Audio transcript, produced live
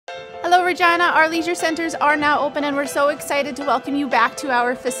Regina, our leisure centers are now open and we're so excited to welcome you back to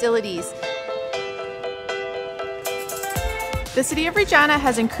our facilities. The City of Regina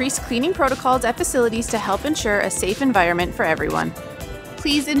has increased cleaning protocols at facilities to help ensure a safe environment for everyone.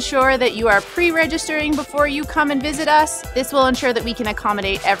 Please ensure that you are pre-registering before you come and visit us. This will ensure that we can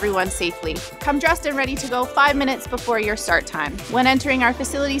accommodate everyone safely. Come dressed and ready to go 5 minutes before your start time. When entering our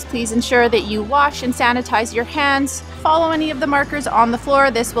facilities, please ensure that you wash and sanitize your hands. Follow any of the markers on the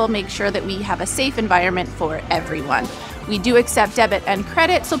floor. This will make sure that we have a safe environment for everyone. We do accept debit and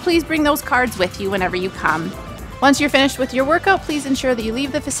credit, so please bring those cards with you whenever you come. Once you're finished with your workout, please ensure that you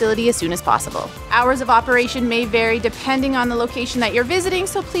leave the facility as soon as possible. Hours of operation may vary depending on the location that you're visiting,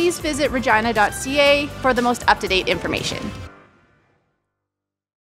 so please visit regina.ca for the most up-to-date information.